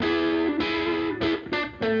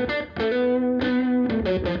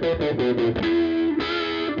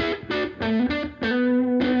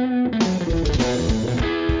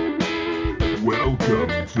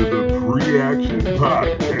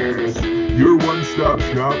one-stop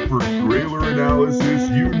shop for trailer analysis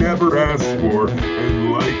you never asked for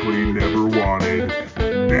and likely never wanted.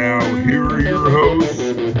 Now, here are your hosts,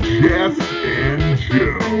 Jeff and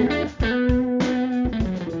Joe.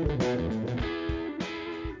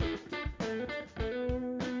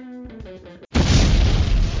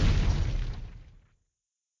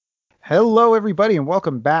 Hello, everybody, and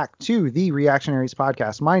welcome back to the Reactionaries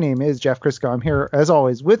podcast. My name is Jeff Crisco. I'm here, as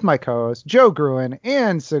always, with my co-host, Joe Gruen,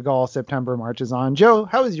 and Seagal September marches on. Joe,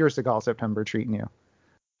 how is your Seagal September treating you?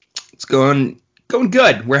 It's going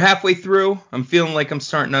good. We're halfway through. I'm feeling like I'm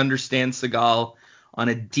starting to understand Seagal on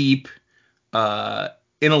a deep,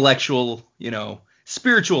 intellectual,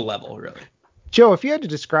 spiritual level, really. Joe, if you had to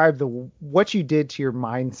describe what you did to your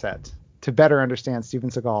mindset to better understand Steven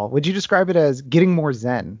Seagal, would you describe it as getting more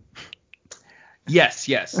zen?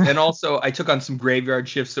 Yes. And also, I took on some graveyard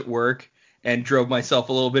shifts at work and drove myself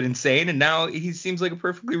a little bit insane, and now he seems like a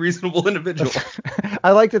perfectly reasonable individual.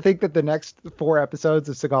 I like to think that the next 4 episodes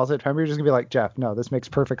of Seagal September, you're just going to be like, Jeff, no, this makes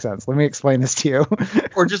perfect sense. Let me explain this to you.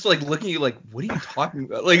 Or just like looking at you like, what are you talking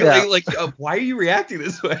about? Why are you reacting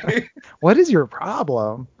this way? What is your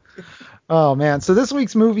problem? Oh, man. So this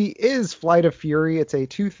week's movie is Flight of Fury. It's a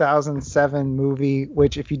 2007 movie,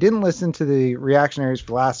 which if you didn't listen to the reactionaries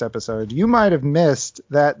for last episode, you might have missed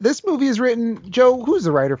that this movie is written. Joe, who's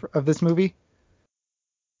the writer of this movie?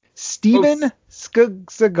 Steven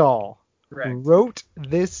Seagal wrote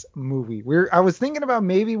this movie. I was thinking about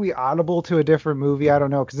maybe we audible to a different movie. I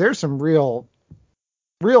don't know, because there's some real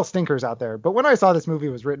stinkers out there. But when I saw this movie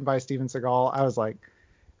was written by Steven Seagal, I was like,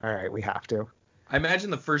 all right, we have to. I imagine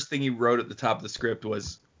the first thing he wrote at the top of the script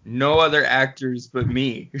was no other actors but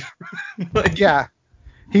me.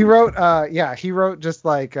 He wrote just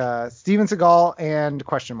like Steven Seagal and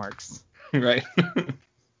question marks. Right.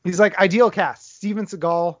 He's like, ideal cast, Steven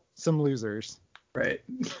Seagal, some losers. Right.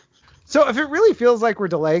 So if it really feels like we're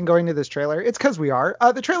delaying going to this trailer, it's because we are.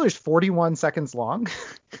 The trailer's 41 seconds long.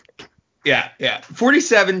 Yeah.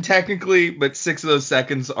 47 technically, but 6 of those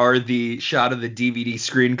seconds are the shot of the DVD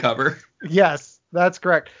screen cover. Yes, that's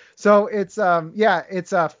correct. So it's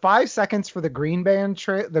 5 seconds for the green band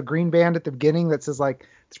the green band at the beginning that says like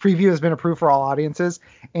this preview has been approved for all audiences,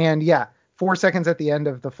 and 4 seconds at the end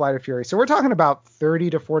of the Flight of Fury. So we're talking about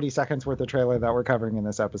 30 to 40 seconds worth of trailer that we're covering in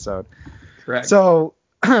this episode. Correct. So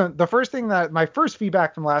the first thing my first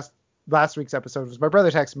feedback from last week's episode was my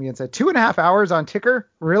brother texted me and said 2.5 hours on ticker,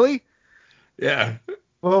 really? Yeah.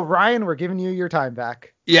 Well, Ryan, we're giving you your time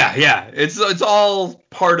back. Yeah. It's all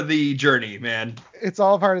part of the journey, man. It's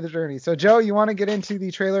all part of the journey. So, Joe, you want to get into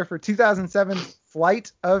the trailer for 2007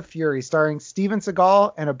 Flight of Fury, starring Steven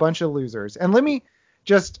Seagal and a bunch of losers. And let me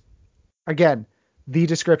just, again, the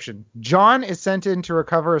description. John is sent in to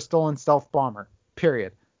recover a stolen stealth bomber,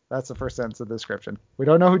 period. That's the first sentence of the description. We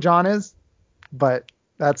don't know who John is, but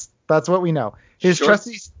that's what we know.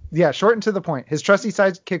 Short and to the point. His trusty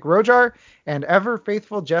sidekick Rojar and ever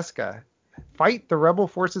faithful Jessica fight the rebel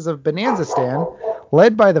forces of Bonanza-stan,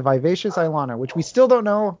 led by the vivacious Ilana, which we still don't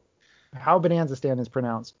know how Bonanza-stan is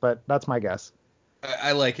pronounced, but that's my guess.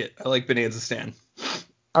 I like it. I like Bonanza-stan.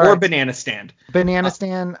 All or right. Banana-stan.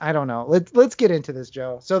 Banana-stan, I don't know. Let's get into this,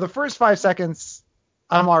 Joe. So the first 5 seconds,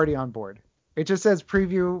 I'm already on board. It just says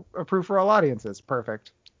preview approved for all audiences.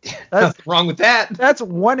 Perfect. Nothing wrong with that. That's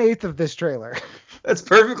 1/8 of this trailer. That's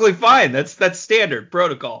perfectly fine. That's standard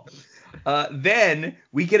protocol. Then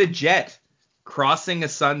we get a jet crossing a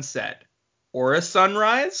sunset or a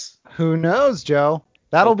sunrise. Who knows, Joe?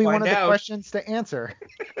 That'll be one of the questions to answer.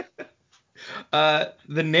 The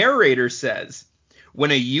narrator says,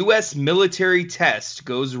 when a U.S. military test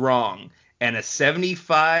goes wrong and a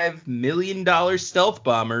 $75 million stealth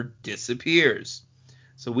bomber disappears.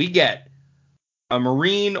 So we get a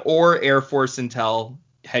Marine or Air Force Intel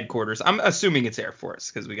headquarters. I'm assuming it's Air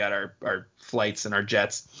Force because we got our flights and our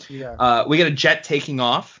jets. Yeah. We got a jet taking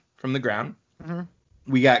off from the ground. Mm-hmm.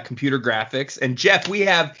 We got computer graphics. And Jeff, we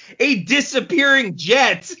have a disappearing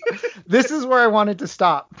jet. This is where I wanted to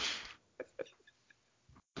stop.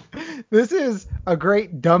 This is a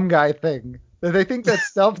great dumb guy thing. That they think that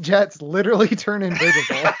stealth jets literally turn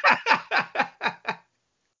invisible.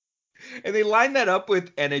 And they line that up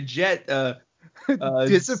with, and a jet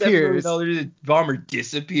disappears. $7 million bomber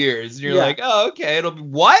disappears. And you're like, oh, okay. It'll be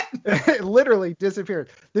what? It literally disappears.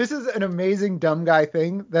 This is an amazing dumb guy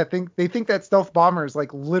thing that they think that stealth bombers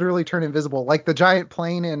like literally turn invisible, like the giant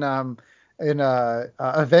plane in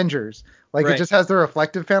Avengers. Like It just has the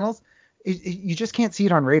reflective panels. You just can't see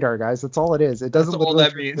it on radar, guys. That's all it is. It doesn't. That's all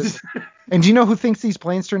that means. And do you know who thinks these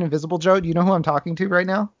planes turn invisible, Joe? Do you know who I'm talking to right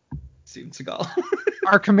now? Steven Seagal.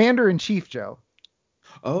 Our commander in chief, Joe.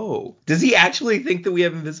 Oh, does he actually think that we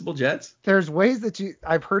have invisible jets? There's ways that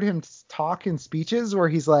I've heard him talk in speeches where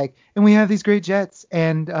he's like, and we have these great jets,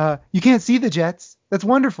 and you can't see the jets. That's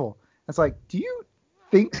wonderful. It's like, do you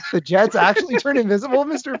think the jets actually turn invisible,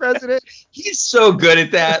 Mr. President? He's so good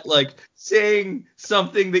at that, like saying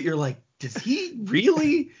something that you're like, does he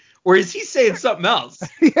really? Or is he saying something else?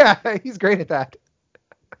 Yeah, he's great at that.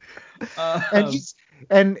 And Um, he's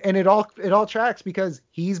and it all tracks because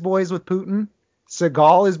he's boys with Putin.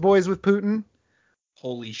 Seagal is boys with Putin.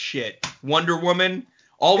 Holy shit. Wonder Woman.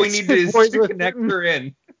 All we need It's is boys to with connect Putin. her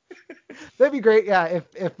in. That'd be great. Yeah,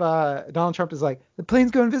 if Donald Trump is like, the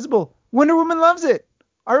planes go invisible. Wonder Woman loves it.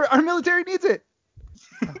 Our military needs it.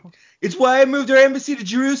 It's why I moved our embassy to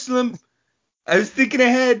Jerusalem. I was thinking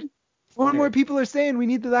ahead. More and more people are saying we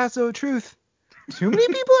need the lasso of truth. Too many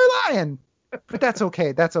people are lying. But that's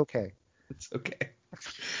okay. That's okay. It's okay.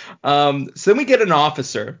 So then we get an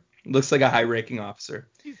officer. Looks like a high-ranking officer.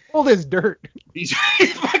 He's old as dirt. He's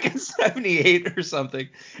fucking 78 or something.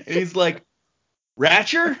 And he's like,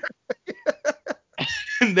 Ratcher?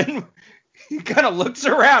 And then he kind of looks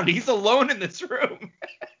around. He's alone in this room.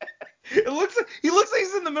 He looks like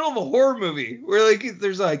he's in the middle of a horror movie where like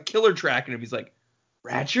there's a killer tracking him. He's like,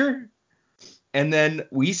 Ratcher? And then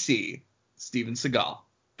we see Steven Seagal.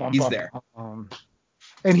 He's there.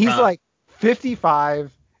 And he's like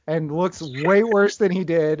 55 and looks way worse than he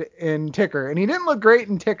did in Ticker. And he didn't look great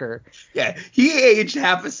in Ticker. Yeah, he aged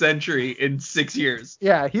half a century in 6 years.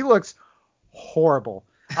 Yeah, he looks horrible.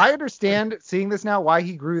 I understand seeing this now why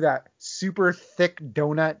he grew that super thick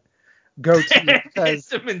donut goatee. Because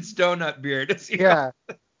Simmons donut beard. yeah,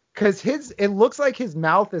 because it looks like his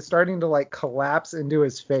mouth is starting to like collapse into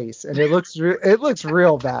his face, and it looks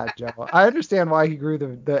real bad, Joe. I understand why he grew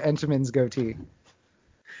the Entenmann's goatee.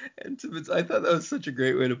 Entenmann's. I thought that was such a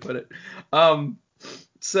great way to put it.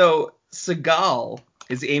 So Seagal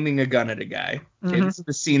is aiming a gun at a guy. Okay, Mm-hmm. These are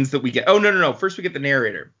the scenes that we get. Oh no. First we get the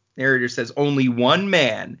narrator. Narrator says only one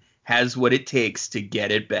man has what it takes to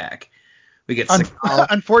get it back. We get Seagal.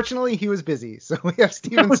 Unfortunately, he was busy, so we have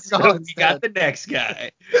Steven Seagal So we instead. got the next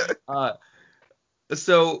guy.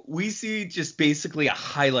 So we see just basically a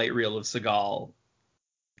highlight reel of Seagal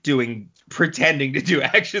pretending to do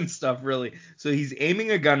action stuff, really. So he's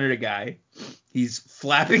aiming a gun at a guy. He's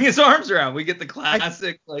flapping his arms around. We get the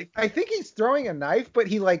classic, I think he's throwing a knife, but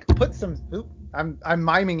he like puts some. I'm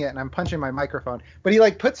miming it and I'm punching my microphone. But he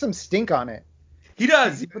like puts some stink on it. He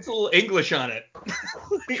does. He puts a little English on it.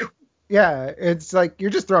 Yeah, it's like you're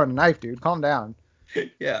just throwing a knife, dude. Calm down.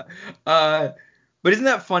 Yeah. But isn't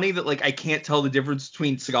that funny that like I can't tell the difference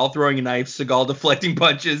between Seagal throwing a knife, Seagal deflecting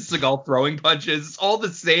punches, Seagal throwing punches? It's all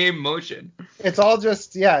the same motion. It's all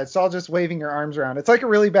just waving your arms around. It's like a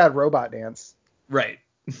really bad robot dance. Right.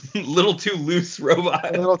 Little too loose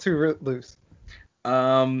robot. A little too loose.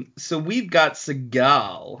 So we've got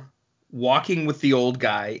Seagal walking with the old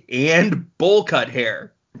guy and bowl cut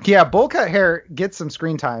hair. Yeah, bowl cut hair gets some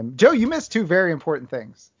screen time. Joe, you missed two very important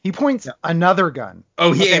things. He points another gun.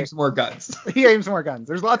 Oh, he aims more guns. He aims more guns.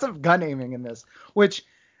 There's lots of gun aiming in this, which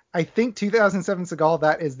I think 2007 Seagal,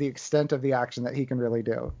 that is the extent of the action that he can really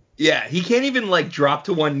do. Yeah, he can't even like drop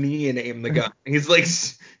to one knee and aim the gun. He's like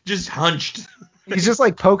just hunched. He's just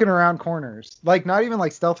like poking around corners. Like not even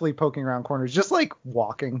like stealthily poking around corners, just like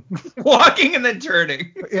walking. Walking and then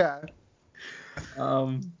turning. Yeah.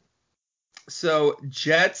 So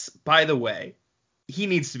Jets, by the way, he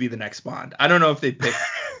needs to be the next Bond. I don't know if they pick.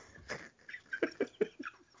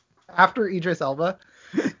 After Idris Elba.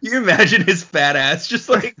 You imagine his fat ass just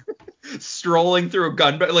like strolling through a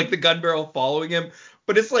gun barrel, like the gun barrel following him,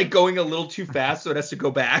 but it's like going a little too fast, so it has to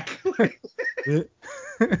go back. The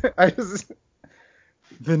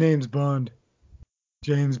name's Bond.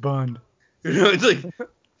 James Bond. You know, it's like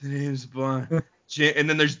the name's Bond, and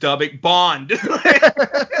then there's dubbing Bond.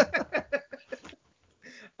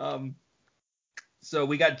 So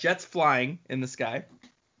we got jets flying in the sky.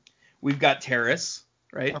 We've got terrorists,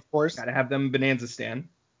 right? Of course. Gotta have them Bonanza stand.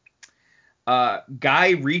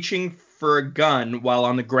 Guy reaching for a gun while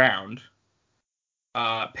on the ground.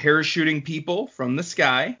 Parachuting people from the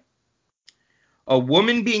sky. A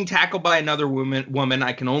woman being tackled by another woman.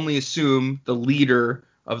 I can only assume the leader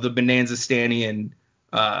of the Bonanza Stanian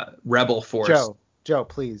rebel force. Joe,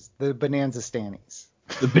 please. The Bonanza Stannies.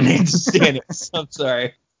 The Bonanza Stanians. I'm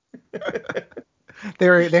sorry.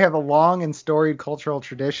 They have a long and storied cultural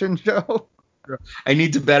tradition, Joe. I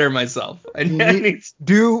need to better myself. I need to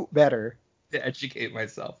do better. To educate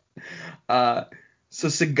myself. So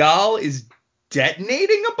Seagal is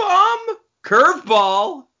detonating a bomb?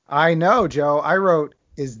 Curveball. I know, Joe. I wrote,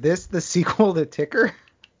 is this the sequel to Ticker?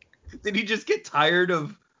 Did he just get tired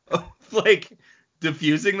of like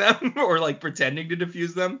diffusing them or like pretending to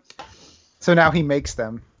diffuse them. So now he makes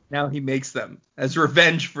them. Now he makes them as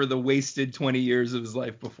revenge for the wasted 20 years of his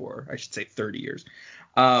life before. I should say 30 years.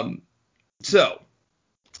 So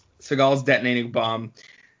Seagal's detonating a bomb.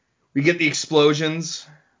 We get the explosions.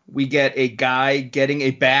 We get a guy getting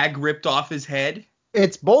a bag ripped off his head.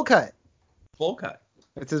 It's Bowl Cut. Bowl Cut.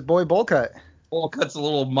 It's his boy Bowl Cut. Bowl Cut's a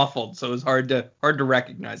little muffled, so it's hard to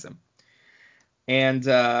recognize him. And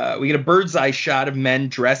we get a bird's eye shot of men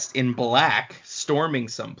dressed in black storming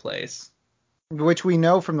someplace. Which we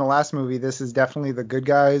know from the last movie, this is definitely the good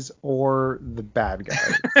guys or the bad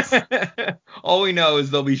guys. All we know is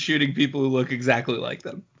they'll be shooting people who look exactly like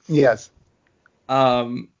them. Yes.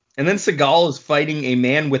 And then Seagal is fighting a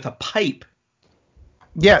man with a pipe.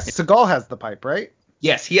 Yes, Seagal has the pipe, right?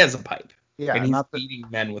 Yes, he has a pipe. Yeah, and he's beating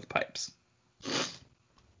men with pipes.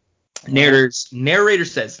 Narrator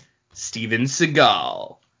says, Steven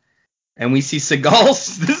Seagal. And we see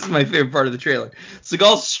Seagal, this is my favorite part of the trailer,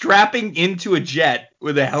 Seagal strapping into a jet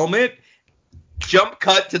with a helmet, jump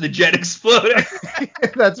cut to the jet exploding.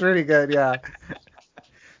 That's really good, yeah.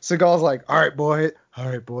 Seagal's like, all right,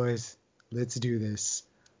 boys, let's do this.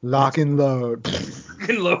 Lock and load.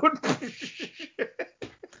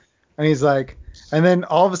 And he's like, and then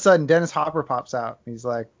all of a sudden Dennis Hopper pops out. He's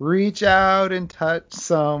like, reach out and touch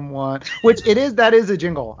someone. Which that is a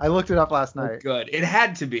jingle. I looked it up last night. Oh, good. It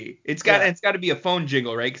had to be. It's got to be a phone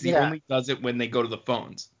jingle, right? Because he only does it when they go to the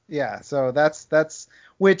phones. Yeah, so that's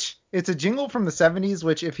which it's a jingle from the 70s,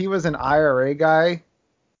 which if he was an IRA guy,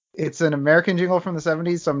 it's an American jingle from the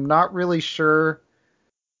 70s, so I'm not really sure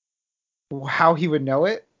how he would know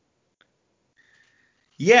it.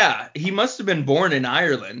 Yeah, he must have been born in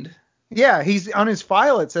Ireland. Yeah, he's on his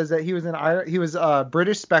file. It says that he was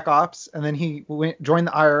British Spec Ops, and then he joined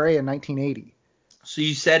the IRA in 1980. So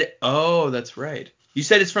you said, oh, that's right. You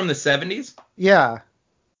said it's from the 70s? Yeah.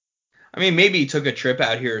 I mean, maybe he took a trip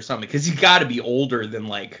out here or something, because he's got to be older than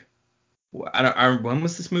like, when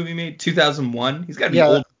was this movie made? 2001? He's got to be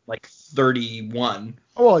older than like 31.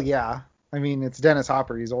 Well, yeah. I mean, it's Dennis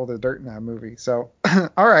Hopper. He's old as dirt in that movie. So,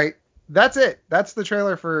 all right. That's it. That's the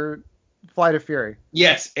trailer for Flight of Fury.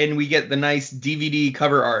 Yes, and we get the nice DVD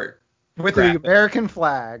cover art. With the American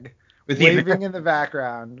flag waving in the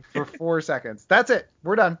background for 4 seconds. That's it.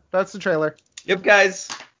 We're done. That's the trailer. Yep, guys.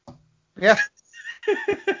 Yeah.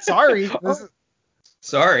 Sorry.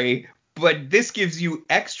 Sorry, but this gives you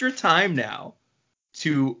extra time now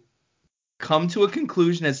to come to a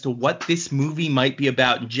conclusion as to what this movie might be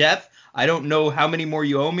about. And Jeff, I don't know how many more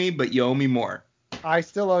you owe me, but you owe me more. I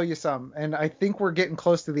still owe you some, and I think we're getting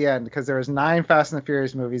close to the end because there was 9 Fast and the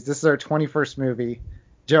Furious movies. This is our 21st movie.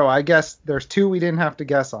 Joe, I guess there's 2 we didn't have to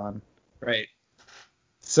guess on. Right.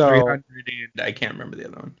 So 300 and I can't remember the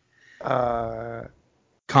other one.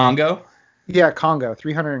 Congo? Yeah, Congo.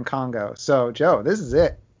 300 in Congo. So, Joe, this is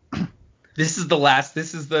it. This is the last.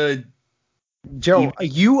 This is the... Joe,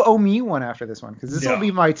 you owe me one after this one because this will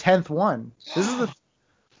be my 10th one. This is the...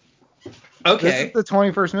 Okay. This is the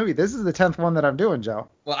 21st movie. This is the 10th one that I'm doing, Joe.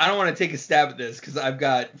 Well, I don't want to take a stab at this because I've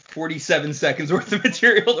got 47 seconds worth of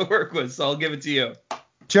material to work with, so I'll give it to you.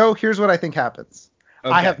 Joe, here's what I think happens.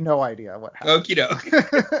 Okay. I have no idea what happens. Okie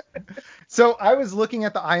doke. So I was looking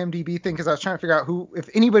at the IMDb thing because I was trying to figure out if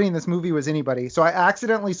anybody in this movie was anybody. So I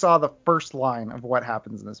accidentally saw the first line of what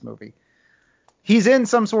happens in this movie. He's in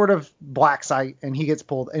some sort of black site and he gets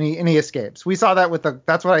pulled and he escapes. We saw that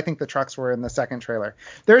that's what I think the trucks were in the second trailer.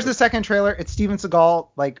 There's the second trailer. It's Steven Seagal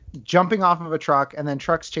like jumping off of a truck and then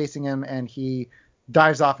trucks chasing him and he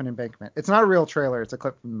dives off an embankment. It's not a real trailer. It's a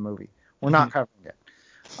clip from the movie. We're not covering it.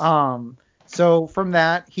 So from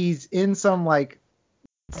that, he's in some like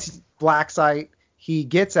black site. He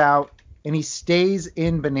gets out and he stays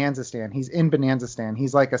in Bonanza Stand. He's in Bonanza Stand.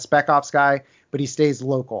 He's like a Spec Ops guy, but he stays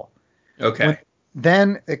local. Okay.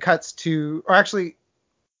 Then it cuts to, or actually,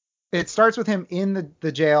 it starts with him in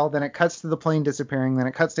the jail. Then it cuts to the plane disappearing. Then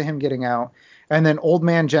it cuts to him getting out. And then Old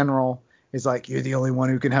Man General is like, "You're the only one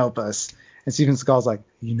who can help us." And Steven Seagal's like,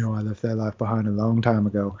 "I left that life behind a long time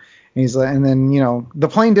ago." And he's like, and then the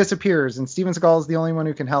plane disappears, and Steven Seagal is the only one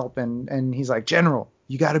who can help. And he's like, "General,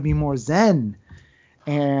 you got to be more zen."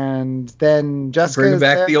 And then Jessica bring is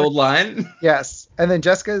back there. The old line. Yes. And then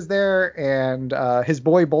Jessica is there and his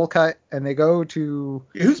boy Bowl Cut, and they go to...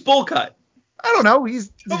 Who's Bowl Cut? I don't know.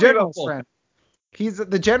 He's the general's friend.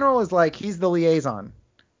 The general is like, he's the liaison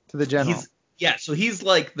to the general. So he's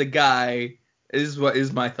like the guy, is what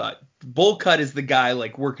is my thought. Bowl Cut is the guy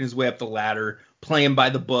like working his way up the ladder, playing by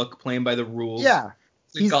the book, playing by the rules. Yeah.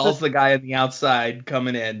 Seagal's the guy on the outside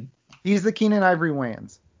coming in. He's the Keenan Ivory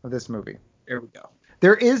Wayans of this movie. There we go.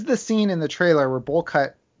 There is the scene in the trailer where Bowl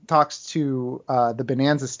Cut talks to the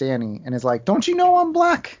Bonanza Stanny and is like, "Don't you know I'm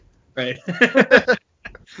black?" Right. The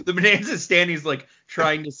Bonanza Stanny's like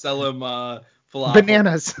trying to sell him falafel.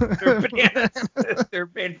 Bananas. They're bananas. Their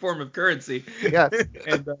main form of currency. Yes.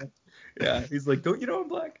 And yeah, he's like, "Don't you know I'm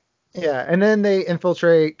black?" Yeah, and then they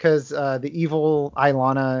infiltrate because the evil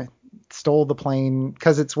Ilana stole the plane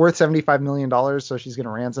because it's worth $75 million, so she's going to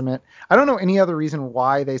ransom it. I don't know any other reason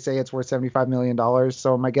why they say it's worth $75 million,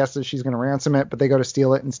 so my guess is she's going to ransom it, but they go to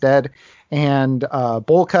steal it instead. And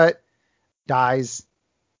Bullcut dies.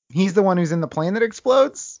 He's the one who's in the plane that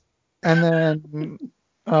explodes. And then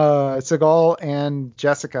Seagal and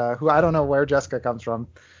Jessica, who I don't know where Jessica comes from,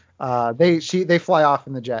 they fly off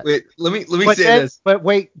in the jet. Wait, let me But say then, this. But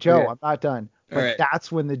wait, Joe, Okay. I'm not done. But All right.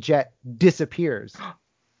 that's when the jet disappears.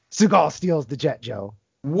 Seagal steals the jet, Joe,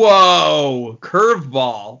 Whoa,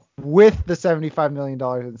 curveball. with the $75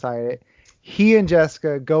 million inside it. He and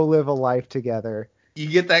Jessica go live a life together. You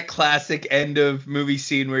get that classic end of movie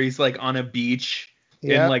scene where he's like on a beach in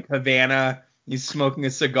Yep. like Havana. He's smoking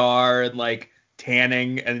a cigar and like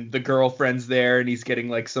tanning, and the girlfriend's there, and he's getting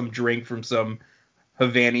like some drink from some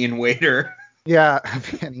Havanian waiter. Yeah,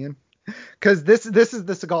 Havanian. Because this is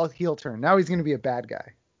the Seagal heel turn. Now he's going to be a bad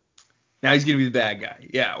guy. Now he's gonna be the bad guy.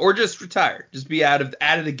 Yeah, or just retire. Just be out of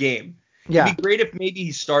the game. Yeah. It'd be great if maybe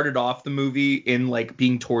he started off the movie in like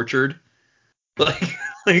being tortured. Like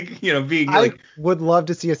being I like would love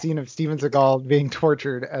to see a scene of Steven Seagal being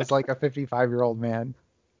tortured as like a 55-year-old man.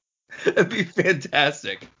 that'd be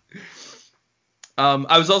fantastic.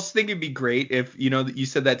 I was also thinking it'd be great if, you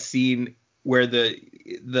said that scene where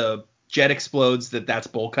the jet explodes, that's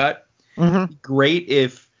Bullcut. Mm-hmm. Great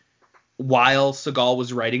if while Seagal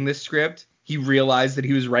was writing this script, he realized that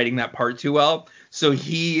he was writing that part too well. So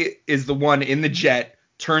he is the one in the jet,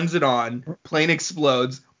 turns it on, plane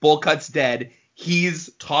explodes, Bullcut's dead.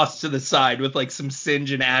 He's tossed to the side with like some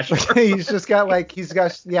singe and ash. he's just got like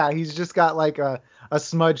a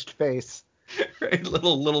smudged face. Right?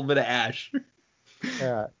 Little bit of ash.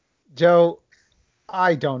 Yeah. Joe,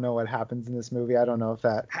 I don't know what happens in this movie. I don't know if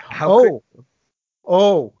that. How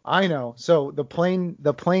Oh, I know. So the plane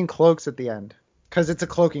cloaks at the end because it's a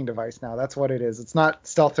cloaking device now. That's what it is. It's not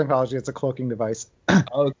stealth technology. It's a cloaking device.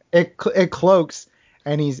 Okay. It cloaks,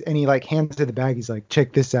 and he like hands her the bag. He's like,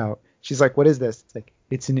 "Check this out." She's like, "What is this?" It's like,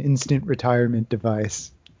 "It's an instant retirement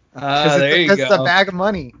device." There you go. It's a bag of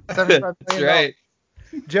money. $75 That's million. right.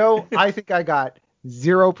 Joe, I think I got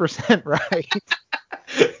 0% right.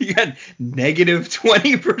 You got negative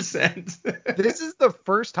 20%. This is the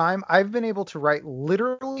first time I've been able to write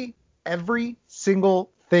literally every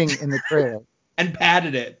single thing in the trailer. And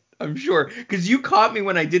padded it, I'm sure. Because you caught me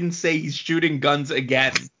when I didn't say he's shooting guns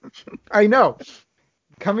again. I know.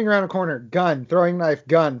 Coming around a corner, gun, throwing knife,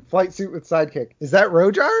 gun, flight suit with sidekick. Is that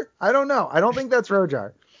Rojar? I don't know. I don't think that's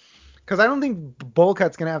Rojar. Because I don't think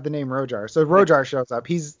Bullcut's going to have the name Rojar. So Rojar shows up.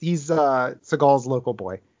 He's Seagal's local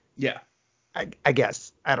boy. Yeah. I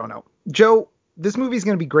guess. I don't know. Joe, this movie's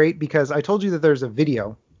going to be great because I told you that there's a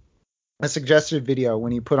suggested video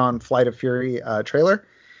when you put on Flight of Fury trailer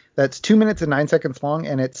that's 2 minutes and 9 seconds long,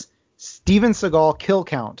 and it's Steven Seagal kill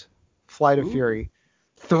count Flight of Fury.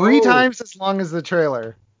 3 times as long as the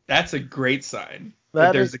trailer. That's a great sign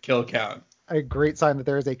that there's a kill count. A great sign that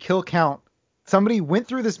there is a kill count. Somebody went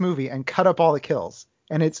through this movie and cut up all the kills,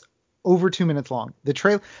 and it's over 2 minutes long.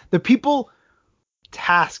 The people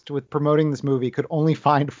tasked with promoting this movie could only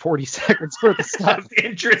find 40 seconds worth of stuff.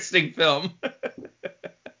 Interesting film.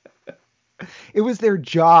 It was their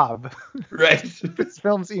job. Right. This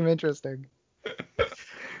film seemed interesting.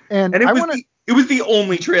 And it was the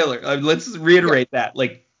only trailer. Let's reiterate that.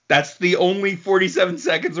 Like, that's the only 47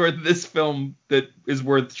 seconds worth of this film that is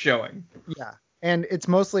worth showing. Yeah. And it's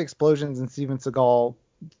mostly explosions and Steven Seagal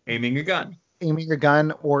aiming a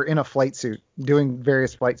gun or in a flight suit doing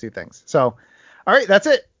various flight suit things. So, all right, that's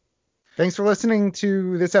it. Thanks for listening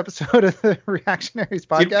to this episode of the Reactionaries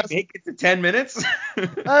podcast. Did we make it to 10 minutes?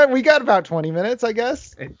 We got about 20 minutes, I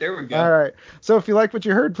guess. There we go. All right. So if you like what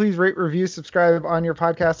you heard, please rate, review, subscribe on your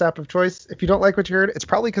podcast app of choice. If you don't like what you heard, it's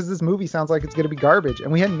probably because this movie sounds like it's going to be garbage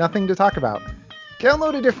and we had nothing to talk about.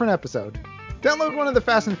 Download a different episode. Download one of the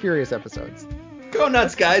Fast and Furious episodes. Go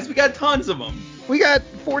nuts, guys. We got tons of them. We got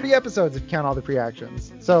 40 episodes if you count all the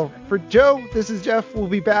pre-actions. So for Joe, this is Jeff. We'll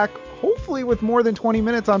be back hopefully with more than 20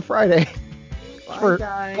 minutes on Friday for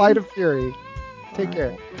guys. Flight of Fury. Take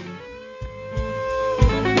care.